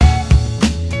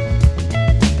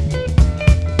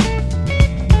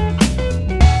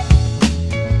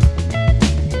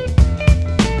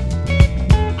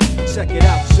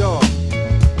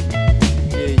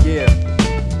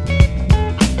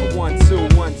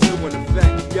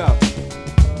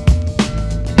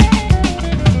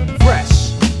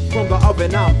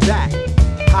and I'm back.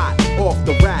 Hot off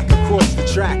the rack, across the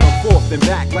track, I'm forth and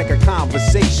back like a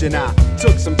conversation. I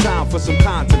took some time for some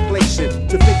contemplation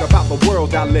to think about the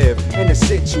world I live and the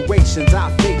situations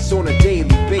I face on a daily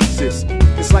basis.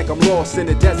 It's like I'm lost in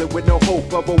the desert with no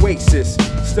hope of oasis.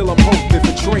 Still I'm hoping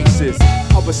for traces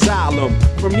of asylum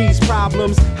from these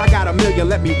problems. I got a million,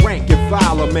 let me rank and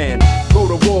file a man. Go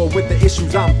to war with the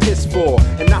issues I'm pissed for,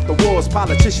 and not the wars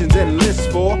politicians enlist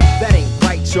for. That ain't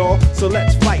right, y'all, so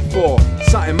let's fight for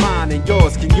something mine and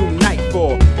yours can unite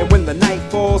for. And when the night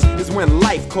falls is when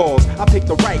life calls. I pick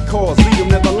the right cause, lead them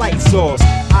to the light source.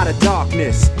 Out of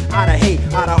darkness, out of hate,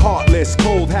 out of heartless,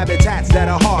 cold habitats that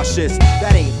are harshest.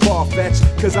 That ain't far-fetched,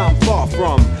 cause I'm far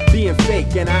from being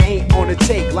fake, and I ain't on the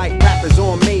take like rappers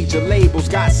on major labels.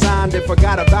 Got signed and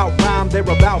forgot about rhyme, they're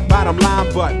about bottom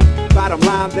line, but bottom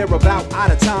line, they're about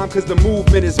out of time, cause the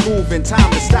movement is moving. Time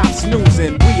to stop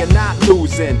snoozing, we are not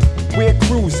losing. We're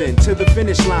cruising to the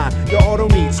finish line. Your auto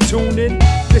needs tuning.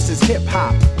 This is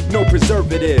hip-hop, no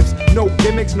preservatives, no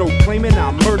gimmicks, no claiming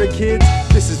I murder kids.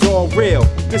 This is all real,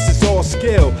 this is all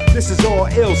skill, this is all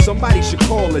ill. Somebody should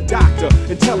call a doctor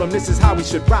and tell them this is how we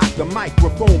should rock the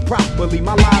microphone properly.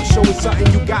 My live show is something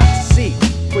you got to see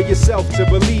for yourself to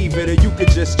believe it, or you could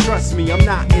just trust me. I'm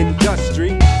not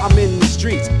industry, I'm in the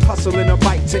streets, hustling a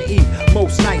bite to eat.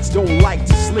 Most nights don't like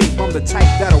to sleep. I'm the type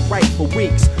that'll write for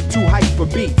weeks, too hype for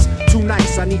beats. Too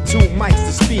nice, I need 2 mics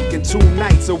to speak, and 2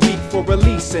 nights a week for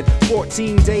releasing.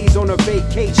 14 days on a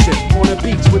vacation, on a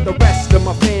beach with the rest of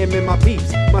my fam and my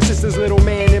peeps. My sister's little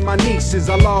man and my nieces.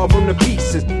 I love them to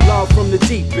pieces, love from the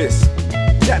deepest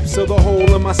depths of the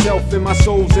whole of myself, and my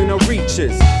soul's in the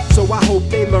reaches. So I hope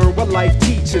they learn what life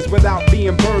teaches without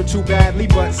being burned too badly.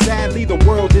 But sadly, the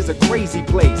world is a crazy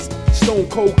place. Stone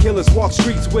cold killers walk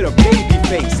streets with a baby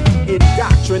face.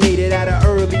 Indoctrinated at an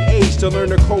early age to learn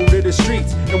the code of the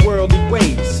streets and worldly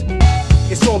ways.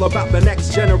 It's all about the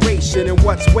next generation and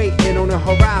what's waiting on the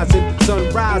horizon.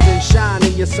 Sun rising, shine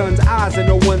in your son's eyes, and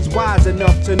no one's wise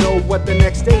enough to know what the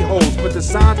next day holds. But the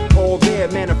signs all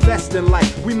there manifesting like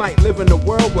we might live in a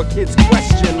world where kids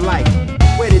question like,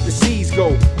 where did the seas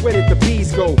go? Where did the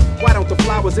bees go? Why don't the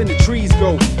flowers in the trees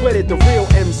go? Where did the real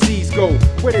MCs go?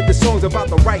 Where did the songs about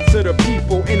the rights of the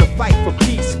people in a fight for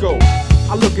peace go?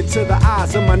 I look into the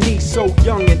eyes of my niece, so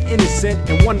young and innocent,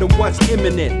 and wonder what's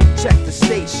imminent. Check the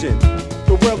station.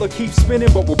 The world will keep spinning,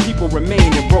 but will people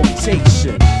remain in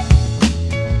rotation?